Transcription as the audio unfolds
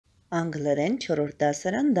Անգլերեն 4-րդ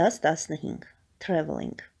դասարան դաս 15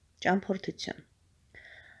 Traveling ճամփորդություն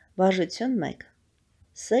Վարժություն 1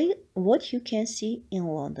 Say what you can see in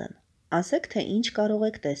London Ասեք թե ինչ կարող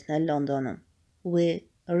եք տեսնել Լոնդոնում We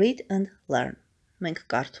read and learn Մենք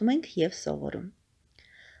կարդում ենք և սովորում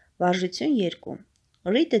Վարժություն 2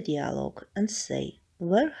 Read the dialogue and say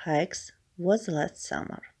Where hikes was last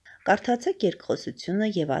summer Կարդացեք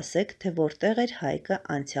երկխոսությունը և ասեք թե որտեղ էր հայկը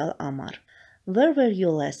անցյալ ամառ Where were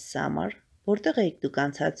you last summer? Որտեղ էիք դուք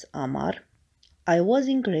անցած ամառ? I was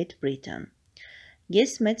in Great Britain.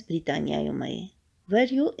 Ես Մեծ Բրիտանիայում էի.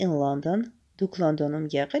 Were you in London? Դուք Լոնդոնում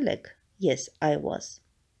եղել եք? Yes, I was.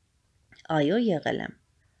 Այո, եղել եմ.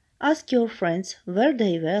 Ask your friends where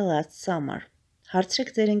they were last summer.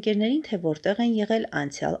 Հարցրեք ձեր ընկերներին, թե որտեղ են եղել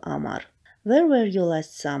անցյալ ամառ. Where were you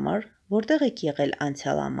last summer? Որտեղ եք եղել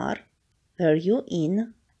անցյալ ամառ? Were you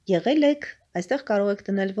in? Եղել եք Այստեղ կարող եք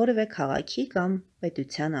դնել որևէ քաղաքի կամ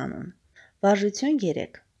պետության անուն։ Վարժություն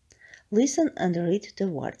 3 Listen and read the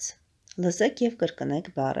words. Լսեք և կրկնեք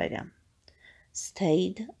բառերը։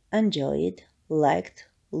 Stayed, enjoyed, liked,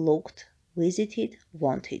 looked, visited,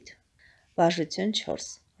 wanted. Վարժություն 4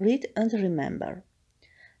 Read and remember.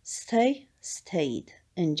 Stay, stayed,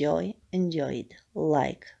 enjoy, enjoyed,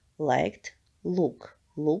 like, liked, look,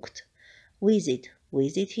 looked, visit,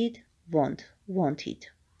 visited, want,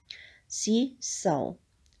 wanted. See, saw,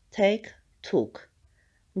 take, took,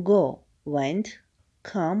 go, went,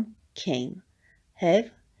 come, came,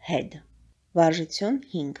 have, had. Վարժություն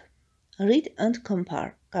 5 Read and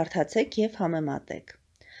compare. Կարդացեք և համեմատեք.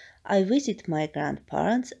 I visit my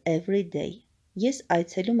grandparents every day. Ես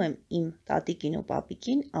այցելում եմ իմ տատիկին ու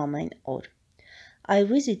պապիկին ամեն օր. I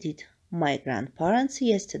visited my grandparents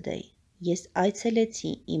yesterday. Ես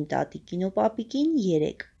այցելեցի իմ տատիկին ու պապիկին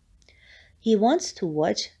երեկ. He wants to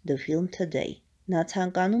watch the film today. Նա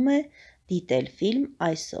ցանկանում է դիտել ֆիլմ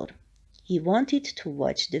այսօր. He wanted to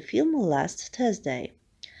watch the film last Thursday.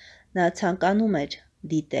 Նա ցանկանում էր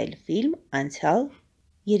դիտել ֆիլմ անցյալ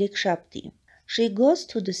երեքշաբթի. She goes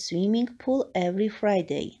to the swimming pool every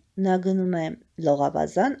Friday. Նա գնում է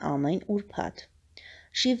լողավազան ամեն ուրբաթ.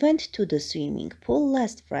 She went to the swimming pool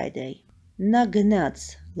last Friday. Նա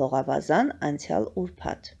գնաց լողավազան անցյալ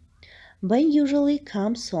ուրբաթ. Ben usually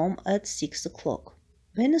comes home at 6 o'clock.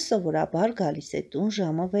 Բենը սովորաբար գալիս է տուն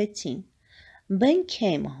ժամը 6-ին. Ben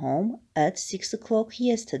came home at 6 o'clock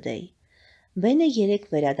yesterday. Բենը երեկ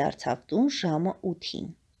վերադարձավ տուն ժամը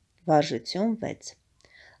 8-ին. Վարժություն 6.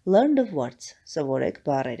 Learn the words. Սովորեք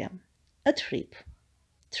բառերը. A trip.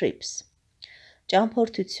 Trips.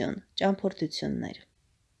 Ճամփորդություն. Ճամփորդություններ.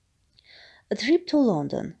 A trip to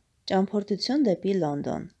London. Ճամփորդություն դեպի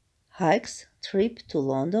Լոնդոն. Hike's trip to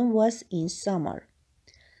London was in summer.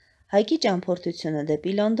 Հայկի ճամփորդությունը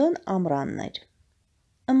դեպի Լոնդոն ամռանն էր.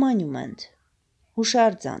 A monument.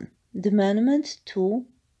 Հուշարձան. The monument to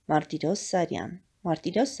Մարտիրոս Սարյան.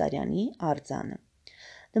 Մարտիրոս Սարյանի արձանը.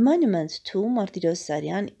 The monument to Մարտիրոս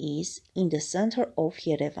Սարյան is in the center of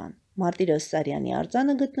Yerevan. Մարտիրոս Սարյանի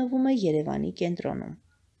արձանը գտնվում է Երևանի կենտրոնում.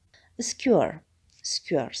 A square.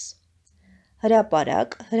 Squares.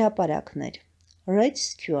 Հրապարակ, հրապարակներ. Red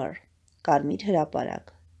Square. Կարմիր հրապարակ.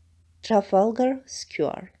 Trafalgar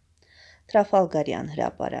Square. Trafalgarian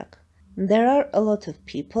հրապարակ. There are a lot of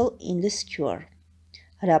people in the square.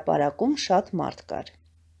 Հրապարակում շատ մարդ կար.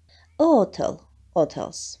 A hotel.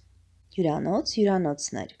 Hotels. Հյուրանոց,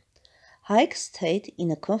 հյուրանոցներ. Hike stayed in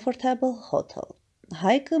a comfortable hotel.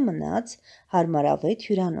 Հայկը մնաց հարմարավետ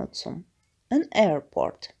հյուրանոցում. An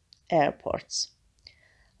airport. Airports.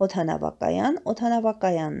 Օդանավակայան,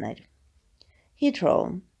 օդանավակայաններ.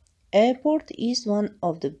 Heathrow. Airport is one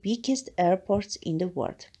of the biggest airports in the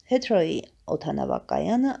world. Heathrow-ի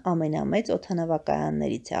օդանավակայանը ամենամեծ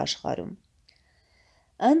օդանավակայաններից է աշխարհում.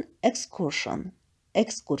 An excursion.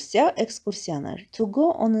 Էքսկուրսիա, էքսկուրսիաներ. To go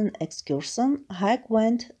on an excursion, Hike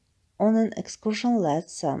went on an excursion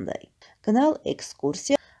last Sunday. Գնալ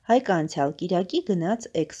էքսկուրսիա, Հայկ անցյալ կիրակի գնաց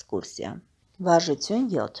էքսկուրսիա. Վարժություն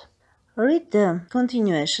 7. Read the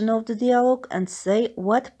continuation of the dialogue and say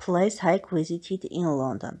what place Hike visited in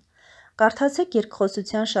London. Կարդացեք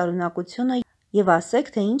երկխոսության շարունակությունը և ասեք,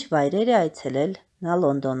 թե ինչ վայրեր է այցելել նա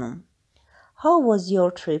Լոնդոնում. How was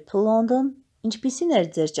your trip to London? Ինչպիսին էր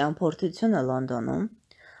ձեր ճամփորդությունը Լոնդոնում?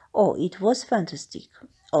 Oh, it was fantastic.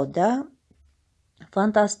 Դա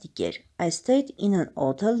ֆանտաստիկ էր. I stayed in an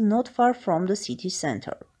hotel not far from the city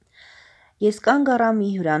center. Ես կանգ առա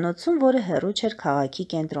մի հյուրանոցում, որը հեռու չէր քաղաքի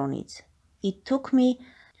կենտրոնից. It took me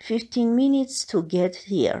 15 minutes to get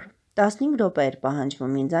here. 15 րոպե էր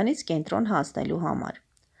պահանջվում ինձանից կենտրոն հասնելու համար.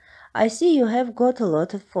 I see you have got a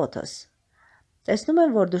lot of photos. Տեսնում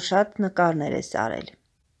եմ, որ դու շատ նկարներ ես արել.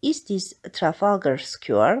 Is this Trafalgar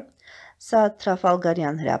Square? Սա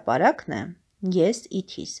Թրաֆալգարյան հրապարակն է։ Yes,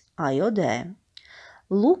 it is. Այո, դա է։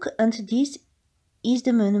 Look, and this is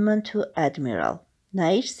the monument to Admiral.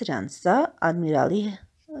 Նայիր սրան, սա Ադմիրալի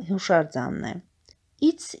հուշարձանն է։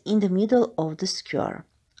 It's in the middle of the square.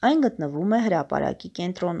 Այն գտնվում է հրապարակի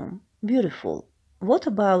կենտրոնում։ Beautiful. What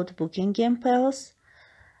about Buckingham Palace?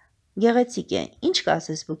 Գեղեցիկ է։ Ինչ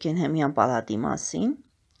կասես Բուքենհեմյան պալատի մասին?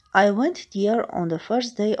 I went there on the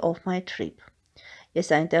first day of my trip. Ես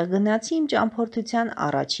այնտեղ գնացի իմ ճամփորդության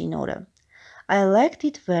առաջին օրը։ I liked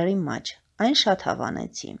it very much. Այն շատ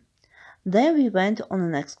հավանեցի։ Then we went on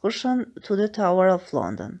an excursion to the Tower of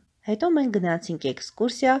London. Հետո մենք գնացինք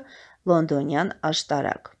էքսկուրսիա Լոնդոնյան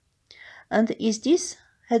աշտարակ։ And is this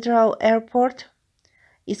Heathrow Airport?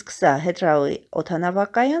 Իսկ սա Heathrow-ի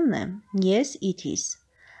օդանավակայանն է? Yes, it is.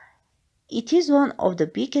 It is one of the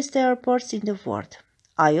biggest airports in the world.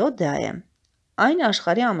 Այո, դա է։ Այն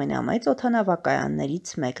աշխարհի ամենամեծ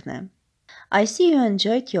օդանավակայաններից մեկն է։ I see you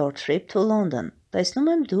enjoyed your trip to London. Տեսնում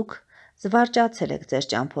եմ դուք զվարճացել եք ձեր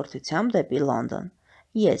ճամփորդությամբ դեպի Լոնդոն։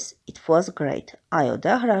 Yes, it was great. Այո,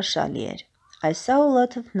 դա հրաշալի էր։ I saw a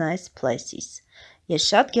lot of nice places. Ես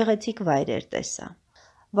շատ գեղեցիկ վայրեր տեսա։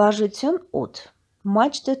 Վարժություն 8.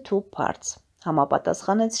 Match the two parts.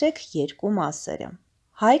 Համապատասխանեցրեք երկու մասերը։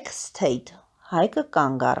 Հայկ stayed. Հայկը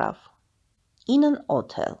կանգ առավ։ In an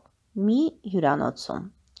hotel. Մի հյուրանոցում։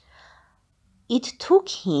 It took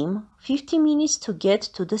him 50 minutes to get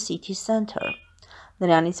to the city center.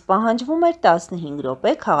 Նրանից պահանջվում էր 15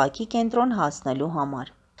 րոպե քաղաքի կենտրոն հասնելու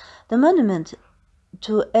համար։ The monument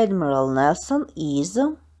to Admiral Nelson is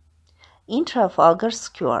in Trafalgar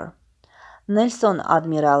Square. Նելսոն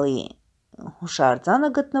ադմիրալի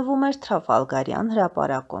հուշարձանը գտնվում էր Թրաֆալգարյան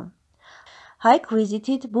հրապարակում։ Հայկ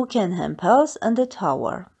visited Buckingham Palace and the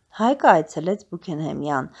Tower. Հայկը այցելեց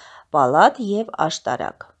Բուքենհեմյան պալատ և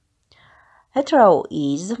աշտարակ։ Heathrow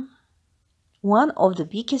is one of the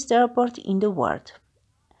biggest airports in the world.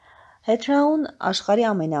 Heathrow-ն աշխարհի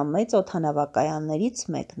ամենամեծ օդանավակայաններից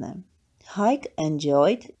մեկն է։ Հայկ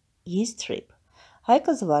enjoyed his trip.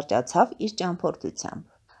 Հայկը զվարճացավ իր ճամփորդությամբ։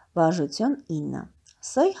 Վարժություն 9.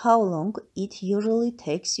 Say how long it usually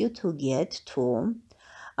takes you to get to.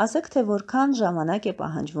 Ասեք, թե որքան ժամանակ է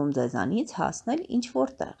պահանջվում ձեզանից հասնել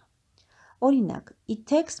ինչ-որտեղ։ Օրինակ, it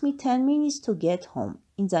takes me 10 minutes to get home.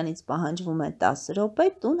 Ինձանից պահանջվում է 10 րոպե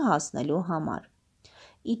տուն հասնելու համար։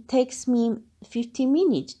 It takes me 50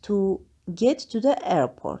 minutes to get to the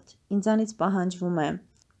airport. Ինձանից պահանջվում է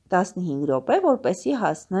 15 րոպե, որպեսզի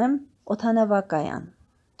հասնեմ օդանավակայան։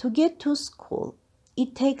 To get to school.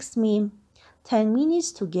 It takes me 10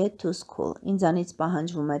 minutes to get to school. Ինձանից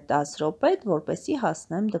պահանջվում է 10 րոպե, որպեսզի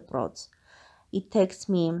հասնեմ դպրոց։ It takes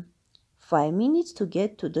me 5 minutes to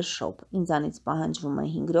get to the shop. Ինձանից պահանջվում է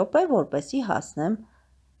 5 րոպե, որպեսզի հասնեմ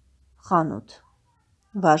խանութ։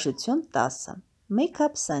 Վարժություն 10. Make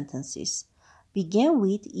up sentences. Begin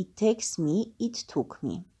with it takes me, it took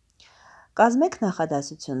me. Կազմեք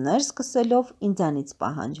նախադասություններ սկսելով ինձանից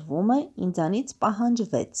պահանջվում է, ինձանից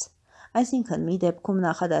պահանջվեց։ Այսինքն մի դեպքում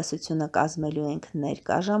նախադասությունը կազմելու ենք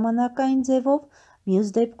ներկա ժամանակային ձևով, մյուս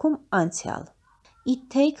դեպքում անցյալ։ It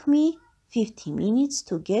take me 50 minutes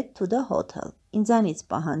to get to the hotel. Ինձանից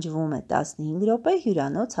պահանջվում է 15 րոպե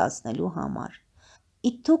հյուրանոց հասնելու համար։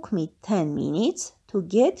 It took me 10 minutes to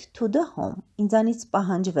get to the home. Ինձանից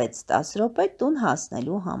պահանջվեց 10 րոպե տուն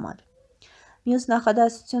հասնելու համար։ Մյուս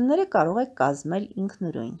նախադասությունները կարող եք կազմել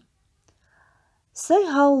ինքնուրույն։ Say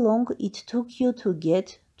how long it took you to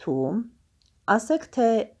get to. Ասեք, թե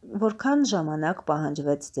որքան ժամանակ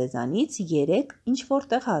պահանջվեց ձեզանից երեկ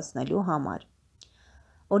ինչ-որտեղ հասնելու համար։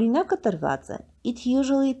 Օրինակը տրված է. It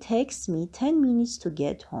usually takes me 10 minutes to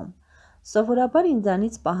get home. Սովորաբար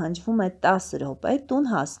ինձանից պահանջվում է 10 րոպե տուն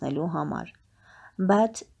հասնելու համար։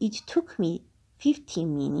 But it took me 50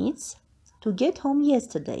 minutes to get home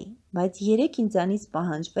yesterday. Բայց երեկ ինձանից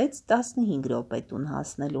պահանջվեց 15 րոպե տուն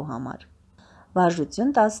հասնելու համար։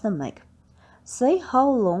 Վարժություն 11. Say how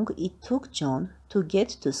long it took John to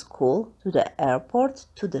get to school, to the airport,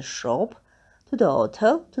 to the shop, to the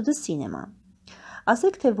hotel, to the cinema.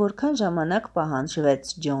 Ասեք, թե որքան ժամանակ պահանջվեց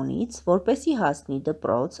Ջոնից, որպեսզի հասնի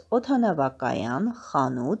դպրոց, օդանավակայան,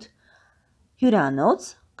 խանութ, հյուրանոց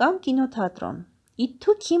կամ կինոթատրոն։ It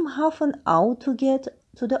took him half an hour to get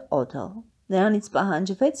to the hotel. Նրանից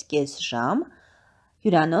պահանջվեց կես ժամ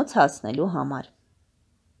հյուրանոց հասնելու համար։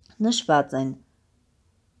 Նշված են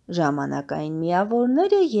ժամանակային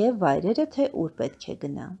միավորները և վայրերը, թե ուր պետք է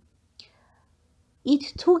գնա։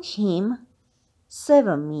 It took him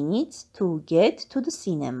 7 minutes to get to the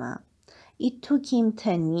cinema. It took him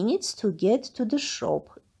 10 minutes to get to the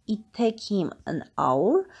shop. It took him an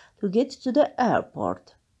hour to get to the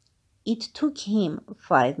airport. It took him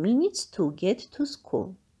 5 minutes to get to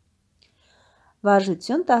school.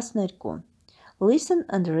 Վարժություն 12. Listen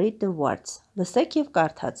and read the words. Լսեք և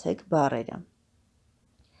կարդացեք բառերը.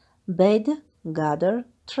 Bed, gather,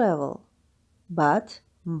 travel. But,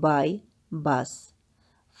 buy, bus.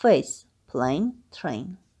 Face, plane,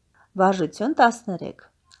 train. Վարժություն 13.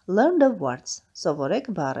 Learn the words. Սովորեք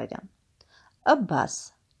բառերը. A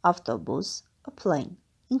bus, ավտոբուս, a plane,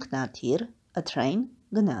 ինքնաթիռ, a train,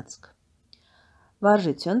 գնացք.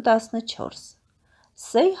 Վարժություն 14.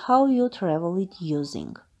 Say how you travel it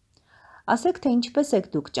using. Ասեք, թե ինչպես եք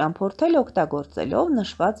դուք ճամփորդել օգտագործելով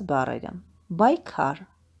նշված բառերը. By car,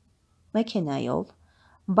 մեքենայով,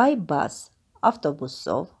 by bus,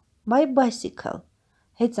 ավտոբուսով, by bicycle,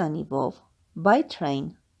 հեծանիվով, by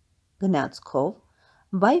train, գնացքով,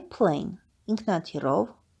 by plane, ինքնաթիռով,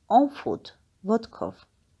 on foot, ոտքով.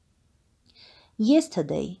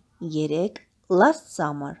 Yesterday, երեկ, last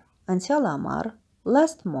summer, անցյալ ամառ,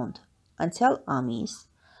 last month, անցյալ ամիս,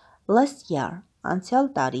 last year,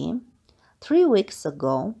 անցյալ տարի, 3 weeks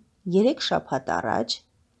ago, 3 շաբաթ առաջ,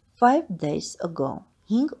 5 days ago,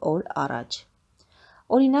 5 օր առաջ.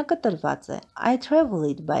 Օրինակը տրված է. I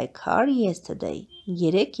traveled by car yesterday.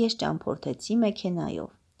 Երեկ ես ճամփորդեցի մեքենայով.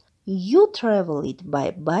 You traveled by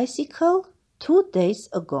bicycle 2 days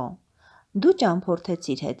ago. Դու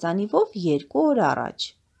ճամփորդեցիր հեծանիվով 2 օր առաջ.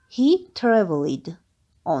 He traveled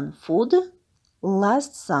on foot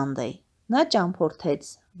last Sunday. Նա ճամփորդեց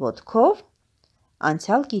ոտքով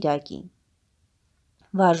անցյալ կիրակի.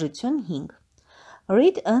 Վարժություն 5.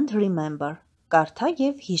 Read and remember. Կարդա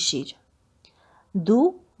և հիշիր.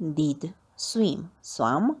 Do, did, swim,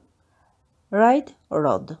 swam, ride,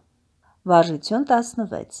 rode. Վարժություն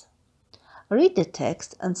 16. Read the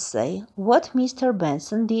text and say what Mr.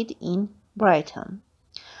 Benson did in Brighton.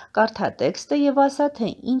 Կարդա տեքստը և ասա, թե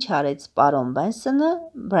ինչ արեց պարոն Բենսոնը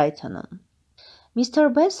Brighton-ում. Mr.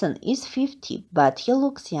 Benson is 50, but he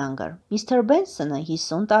looks younger. Mr. Benson-ը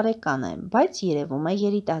 50 տարեկան է, բայց երևում է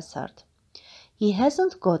երիտասարդ. He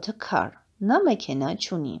hasn't got a car. Նա մեքենա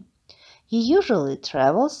չունի. He usually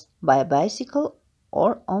travels by bicycle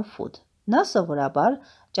or on foot. Նա սովորաբար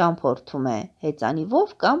ճամփորդում է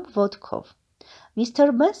հեծանիվով կամ ոտքով.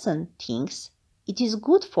 Mr. Benson thinks it is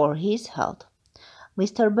good for his health.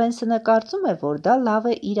 Mr. Benson-ը կարծում է, որ դա լավ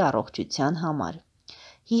է իր առողջության համար.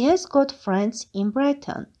 He has got friends in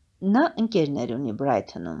Brighton. Նա ընկերներ ունի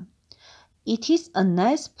Brighton-ում. It is a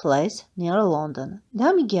nice place near London.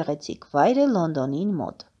 Դա մի գեղեցիկ վայր է Լոնդոնին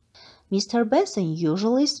մոտ. Mr. Benson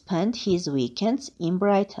usually spent his weekends in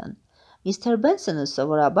Brighton. Mr. Benson-ը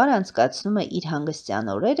սովորաբար անցկացնում է իր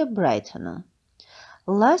հանգստյան օրերը Brighton-ում.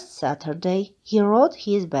 Last Saturday he rode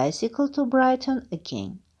his bicycle to Brighton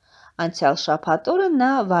again. Անցյալ շաբաթ օրը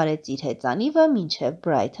նա վարեց իր հեծանիվը մինչև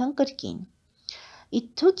Brighton կրկին.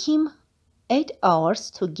 It took him 8 hours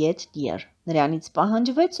to get there. Նրանից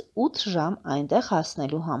պահանջվեց 8 ժամ այնտեղ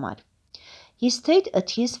հասնելու համար. He stayed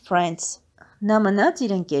at his friends. Նա մնաց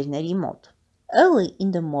իր ընկերների մոտ. Early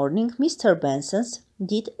in the morning Mr. Benson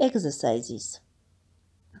did exercises.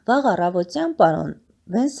 Վաղ առավոտյան պարոն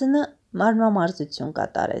Բենսոնը մարմնամարզություն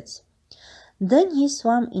կատարեց. Then he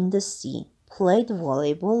swam in the sea, played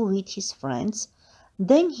volleyball with his friends.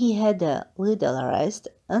 Then he had a little rest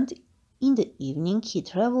and in the evening he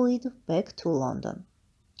traveled back to London.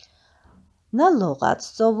 Նա լողաց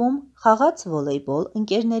ծովում, խաղաց վոլեյբոլ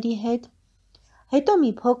ընկերների հետ, հետո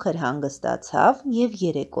մի փոքր հանգստացավ և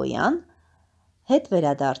երեկոյան հետ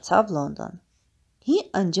վերադարձավ Լոնդոն. He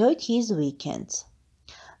enjoyed his weekends.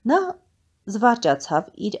 Նա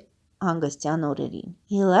զվարճացավ իր հանգստյան օրերին.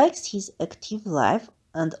 He likes his active life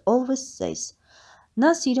and always says.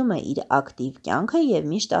 Նա սիրում է իր ակտիվ կյանքը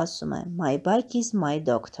և միշտ ասում է My bike is my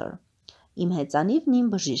doctor. Իմ հեծանիվն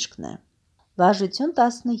իմ բժիշկն է. Վարժություն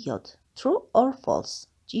 17. True or false.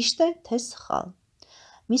 Ճիշտ է, թե սխալ.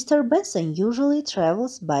 Mr. Benson usually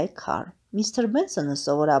travels by car. Mr. Benson-ը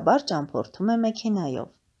սովորաբար ճամփորդում է մեքենայով.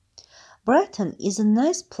 Brighton is a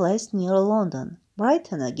nice place near London.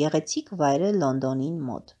 Brighton-ը գեղեցիկ վայր է Լոնդոնին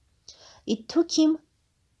մոտ. It took him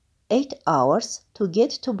 8 hours to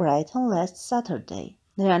get to Brighton last Saturday.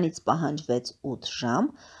 Նրանից պահանջվեց 8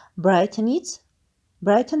 ժամ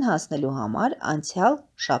Brighton հասնելու համար անցյալ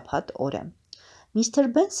շաբաթ օրը. Mr.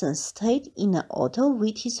 Benson stayed in a hotel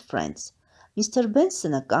with his friends. Mr.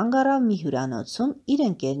 Benson-ը կանգ առավ մի հյուրանոցում իր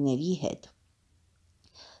ընկերների հետ.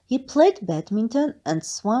 He played badminton and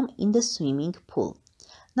swam in the swimming pool.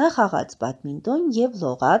 Նա խաղաց բադմինտոն և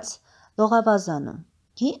լողաց լողավազանում.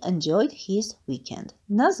 He enjoyed his weekend.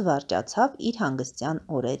 Նա զվարճացավ իր հանգստյան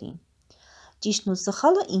օրերին. Ճիշտն ու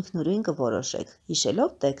սխալը ինքնուրույն կորոշեք,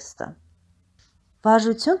 հիշելով տեքստը.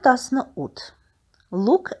 Վարժություն 18.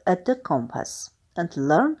 Look at the compass and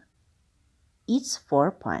learn its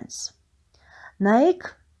 4 points. Նայեք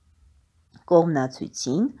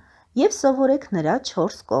կողմնացույցին և սովորեք նրա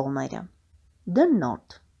 4 կողմերը. The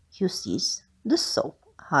north, հյուսիս, the south,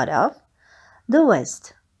 հարավ, the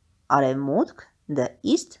west, արևմուտք, the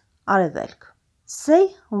east, արևելք.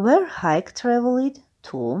 Say where Hike traveled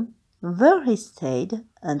to, where he stayed,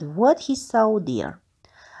 and what he saw there.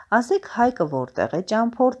 Ասեք Հայկը որտեղ է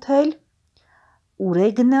ճամփորդել, ուր է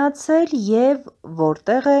գնացել և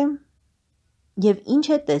որտեղ է և ինչ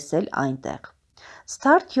է տեսել այնտեղ.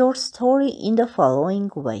 Start your story in the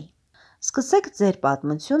following way. Սկսեք ձեր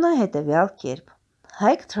պատմությունը հետևյալ կերպ.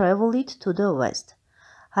 Hike traveled to the west.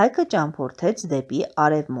 Հայկը ճամփորդեց դեպի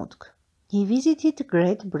արևմուտք. He visited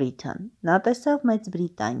Great Britain. Նա տեսավ Մեծ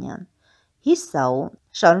Բրիտանիան. He saw.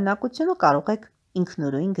 Շարունակությունը կարող եք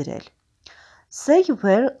ինքնուրույն գրել. Say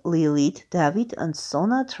where Lilith, David and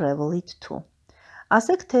Sona traveled to.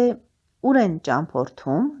 Ասեք թե ուր են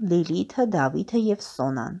ճամփորդում Լիլիթը, Դավիթը և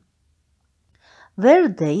Սոնան. Where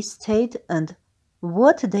they stayed and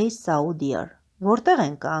what they saw there. Որտեղ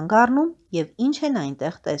են կանգ առնում և ինչ են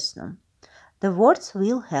այնտեղ տեսնում. The words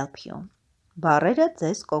will help you. Բառերը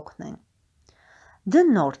ձեզ կօգնեն. The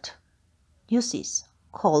north, հյուսիս,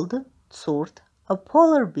 cold, ցուրտ, a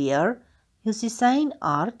polar bear, հյուսիսային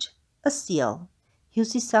արջ, a seal,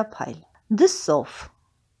 հյուսիսափայլ. The south,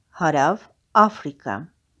 հարավ, Africa,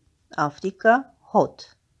 Africa, hot,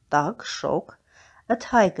 տաք, շոգ, a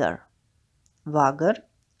tiger, վագր,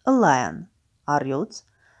 a lion, առյուծ,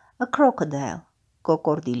 a crocodile,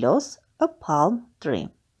 կոկորդիլոս, a palm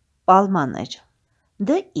tree, պալմաներ.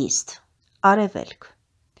 The east, արևելք,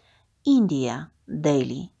 India,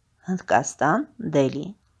 Delhi, Հնդկաստան,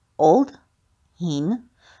 Delhi, old, հին,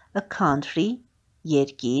 a country,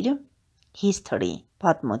 երկիր, history,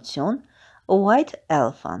 պատմություն, a white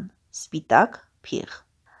elephant, սպիտակ փիղ.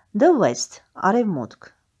 The west,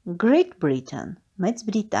 արևմուտք, Great Britain, Մեծ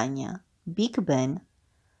Բրիտանիա, Big Ben,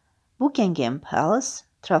 Buckingham Palace,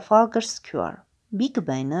 Trafalgar Square. Big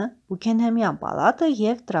Ben-ը, Բուքենհեմյան պալատը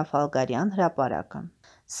և Տրաֆալգարյան հրապարակը.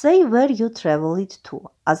 Say where you traveled to.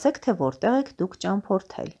 Ասեք թե որտեղ եք դուք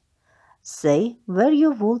ճամփորդել. Say where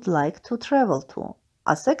you would like to travel to.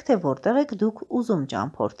 Ասեք թե որտեղ եք դուք ուզում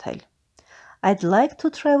ճամփորդել. I'd like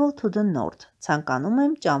to travel to the north. Ցանկանում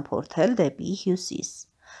եմ ճամփորդել դեպի հյուսիս.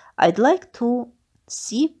 I'd like to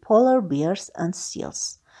see polar bears and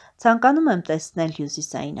seals. Ցանկանում եմ տեսնել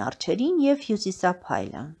հյուսիսային արջերին և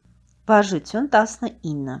հյուսիսափայլը. Վարժություն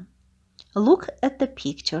 19. Look at the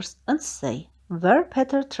pictures and say where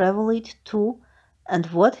Peter traveled to and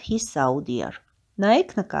what he saw there.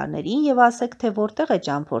 Նայեք նկարներին և ասեք թե որտեղ է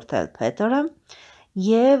ճամփորդել Փեթերը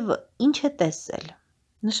և ինչ է տեսել.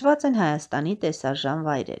 Նշված են Հայաստանի տեսարժան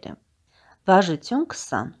վայրերը. Վարժություն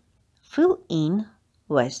 20. Fill in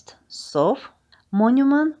west, south,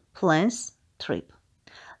 monument, plans, trip.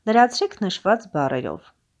 Լրացրեք նշված բառերով.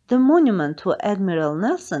 The monument to Admiral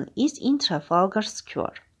Nelson is in Trafalgar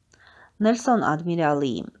Square. Նելսոն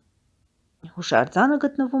ադմիրալի հուշարձանը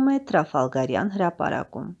գտնվում է Տրաֆալգարյան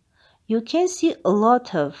հրապարակում. You can see a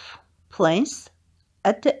lot of planes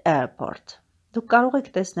at the airport. Դուք կարող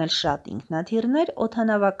եք տեսնել շատ ինքնաթիռներ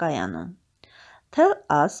օդանավակայանում. Tell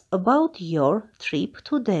us about your trip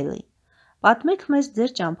to Delhi. Պատմեք մեզ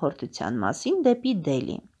ձեր ճամփորդության մասին դեպի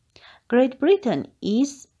Դելհի. Great Britain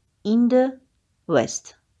is in the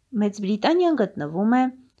west. Մեծ Բրիտանիան գտնվում է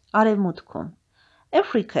արևմուտքում.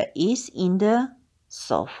 Africa is in the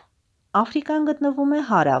south. Աֆրիկան գտնվում է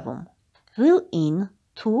հարավում. Will in,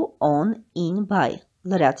 to, on, in, by.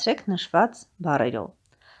 Լրացրեք նշված բառերով.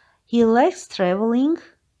 He likes traveling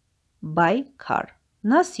by car.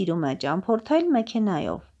 Նա սիրում է ճամփորդել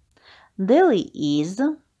մեքենայով. Delhi is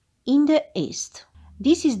in the east.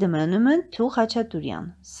 This is the monument to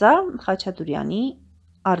Խաչատուրյան. Սա Խաչատուրյանի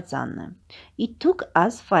արձանն է. It took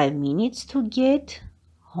us 5 minutes to get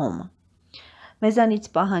home. Մեզանից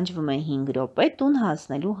պահանջվում է 5 րոպե տուն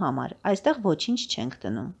հասնելու համար. Այստեղ ոչինչ չենք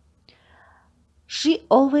տնում. She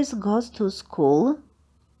always goes to school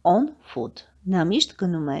on foot. Նա միշտ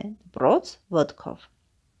գնում է դպրոց ոտքով.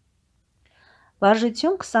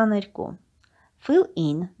 Վարժություն 22. Fill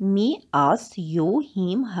in me, us, you,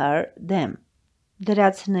 him, her, them.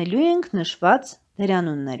 Դրացնելու ենք նշված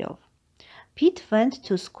դերանուններով. Pete went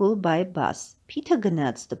to school by bus. Pete-ը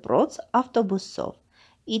գնաց դպրոց ավտոբուսով.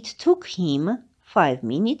 It took him 5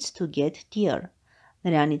 minutes to get there.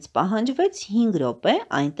 Նրանից պահանջվեց 5 րոպե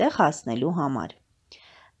այնտեղ հասնելու համար.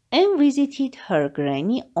 Anne visited her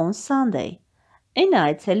granny on Sunday. Anne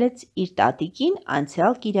այցելեց իր տատիկին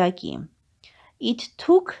անցյալ կիրակի. It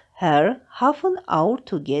took her half an hour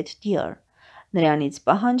to get there. Նրանից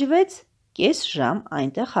պահանջվեց կես ժամ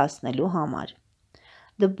այնտեղ հասնելու համար։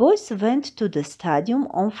 The boys went to the stadium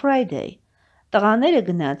on Friday. Տղաները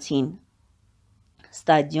գնացին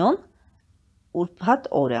ստադիոն ուրբաթ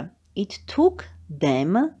օրը։ It took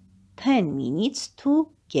them 10 minutes to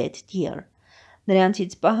get there.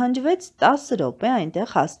 Նրանցից պահանջվեց 10 րոպե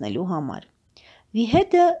այնտեղ հասնելու համար։ We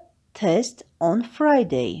had a test on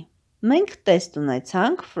Friday. Մենք տեստ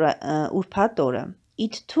ունեցանք ուրբաթ օրը։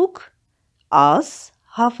 It took us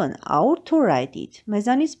half an hour to write it.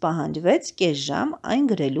 Մեզանից պահանջվեց կես ժամ այն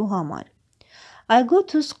գրելու համար։ I go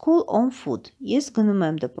to school on foot. Ես գնում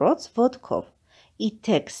եմ դպրոց ոտքով։ It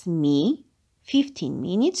takes me 15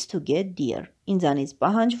 minutes to get there. Ինձանից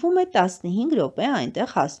պահանջվում է 15 րոպե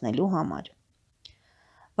այնտեղ հասնելու համար։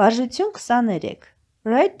 Վարժություն 23.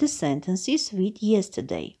 Write the sentences with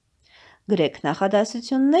yesterday. Գրեք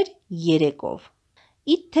նախադասություններ երեկով։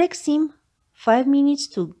 It takes him 5 minutes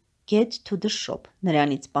to get to the shop.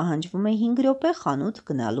 Նրանից պահանջվում է 5 րոպե խանութ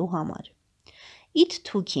գնալու համար։ It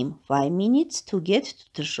took him 5 minutes to get to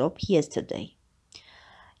the shop yesterday.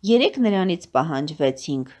 Երեկ նրանից պահանջվեց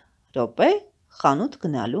 5 րոպե խանութ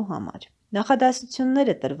գնալու համար։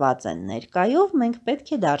 Նախադասությունները տրված են ներկայով, մենք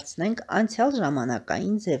պետք է դարձնենք անցյալ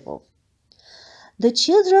ժամանակային ձևով։ The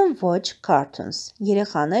children watch cartoons.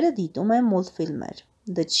 Երեխաները դիտում են մուլտֆիլմեր։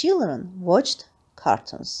 The children watched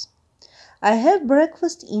cartoons. I have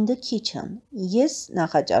breakfast in the kitchen. Ես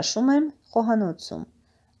նախաճաշում եմ խոհանոցում։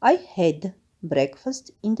 I had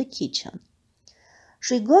breakfast in the kitchen.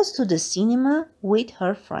 She goes to the cinema with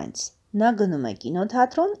her friends. Նա գնում է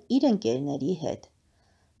կինոթատրոն իր ընկերների հետ։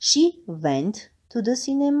 She went to the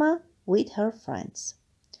cinema with her friends.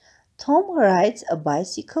 Tom rides a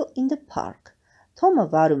bicycle in the park. Թոմը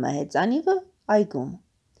վարում է հեծանիվը այգում։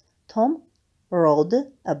 Tom rode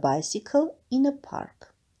a bicycle in a park.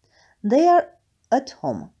 They are at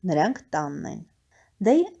home. Նրանք տանն են։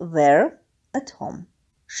 They were at home.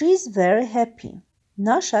 She is very happy.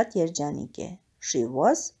 Նա շատ երջանիկ է։ She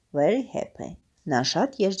was very happy. Նա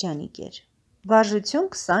շատ երջանիկ էր։ Վարժություն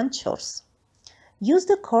 24. Use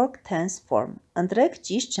the correct tense form. Ընտրեք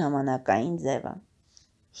ճիշտ ժամանակային ձևը։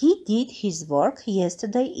 He did his work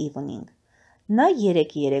yesterday evening. Նա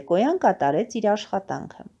երեկ երեկոյան կատարեց իր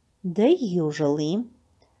աշխատանքը։ They usually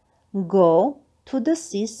go to the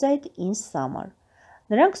seaside in summer.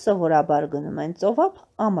 Նրանք սովորաբար գնում են ծովափ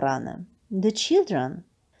ամռանը։ The children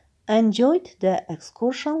enjoyed the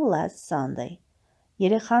excursion last Sunday.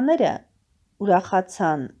 Երեխաները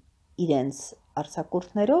ուրախացան իրենց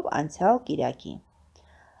արձակուրդներով անցյալ կիրակի։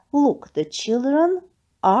 Look, the children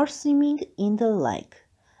are swimming in the lake.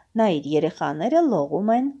 Նայիր, երեխաները լողում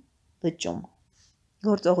են լճում։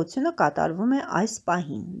 Գործողությունը կատարվում է այս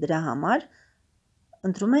պահին։ Դրա համար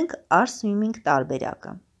ընտրում ենք are swimming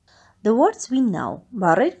տարբերակը։ The words we know.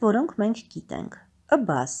 Բառեր, որոնք մենք գիտենք։ A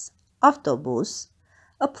bus, ավտոբուս,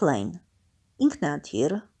 a plane,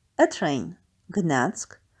 ինքնաթիռ, a train,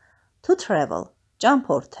 գնացք, to travel,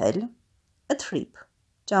 ճամփորդել, a trip,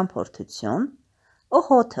 ճամփորդություն, a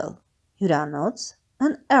hotel, հյուրանոց,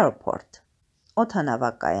 an airport,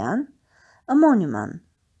 օդանավակայան, a monument,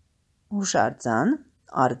 հուշարձան,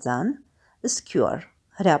 արձան, a square,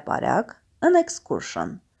 հրապարակ, an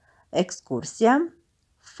excursion, էքսկուրսիա,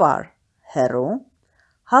 far, հեռու,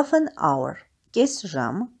 half an hour, կես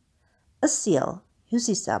ժամ, a seal,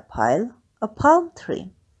 հյուսիսափայլ, a palm tree,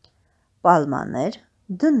 պալմաներ,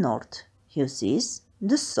 the north, հյուսիս,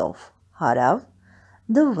 the south, հարավ,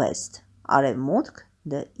 the west, արևմուտք,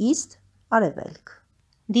 the east, արևելք։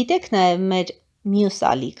 Դիտեք նաև մեր մյուս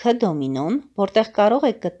ալիքը դոմինոն, որտեղ կարող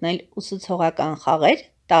եք գտնել ուսուցողական խաղեր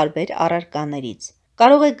տարբեր առարկաներից։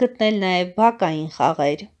 Կարող եք գտնել նաև բակային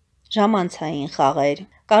խաղեր, ժամանցային խաղեր,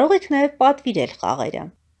 կարող եք նաև պատվիրել խաղերը։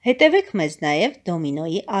 Հետևեք մեզ նաև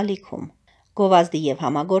դոմինոյի ալիքում։ Գովազդի և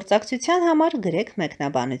համագործակցության համար գրեք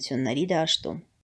մեկնաբանությունների դաշտում։